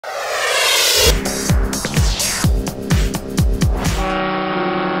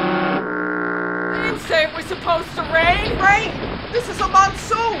supposed to rain? Rain? This is a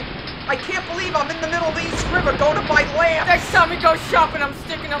monsoon. I can't believe I'm in the middle of the East River going to buy lamp. Next time we go shopping, I'm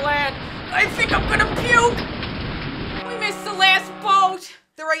sticking to land. I think I'm gonna puke. We missed the last boat.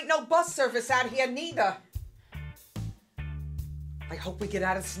 There ain't no bus service out here neither. I hope we get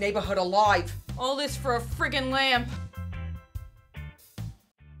out of this neighborhood alive. All this for a friggin' lamp.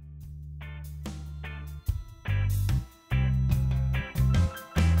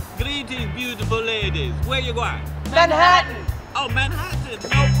 Greetings, beautiful ladies. Where you going? Manhattan. Oh, Manhattan,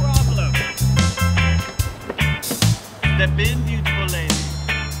 no problem. Step in, beautiful ladies.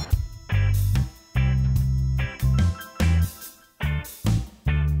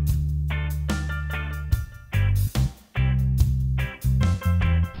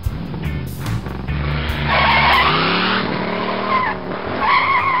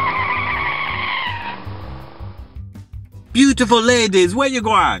 Beautiful ladies, where you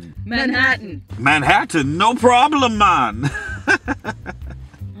going? Manhattan. Manhattan, no problem, man.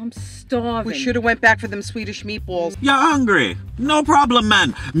 I'm starving. We should have went back for them Swedish meatballs. You're hungry? No problem,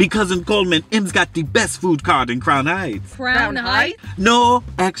 man. Me cousin Coleman, him's got the best food cart in Crown Heights. Crown Heights? No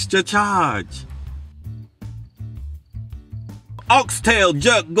extra charge. Oxtail,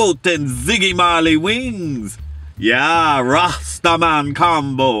 jerk goat, and Ziggy Marley wings. Yeah, Rastaman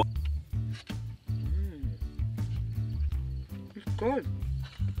combo. Good.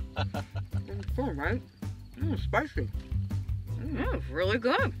 It's good, right? Spicy. It's really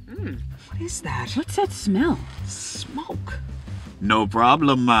good. What is that? What's that smell? Smoke. No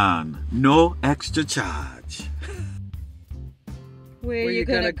problem, man. No extra charge. Where you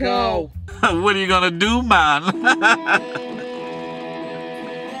gonna go? What are you gonna do, man?